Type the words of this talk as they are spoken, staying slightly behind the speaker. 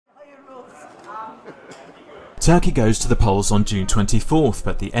Turkey goes to the polls on June 24th,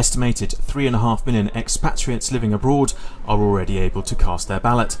 but the estimated 3.5 million expatriates living abroad are already able to cast their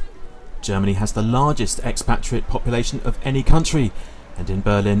ballot. Germany has the largest expatriate population of any country, and in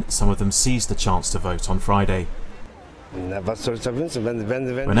Berlin some of them seized the chance to vote on Friday. When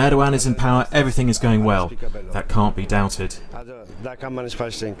Erdogan is in power, everything is going well. That can't be doubted. I'm an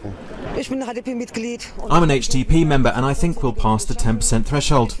HDP member and I think we'll pass the 10%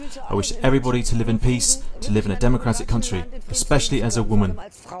 threshold. I wish everybody to live in peace, to live in a democratic country, especially as a woman.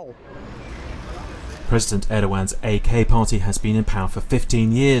 President Erdogan's AK party has been in power for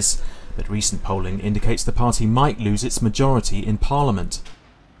 15 years, but recent polling indicates the party might lose its majority in parliament.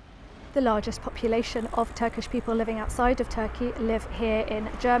 The largest population of Turkish people living outside of Turkey live here in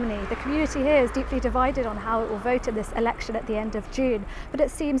Germany. The community here is deeply divided on how it will vote in this election at the end of June, but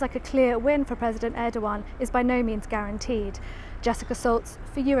it seems like a clear win for President Erdogan is by no means guaranteed. Jessica Saltz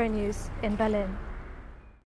for Euronews in Berlin.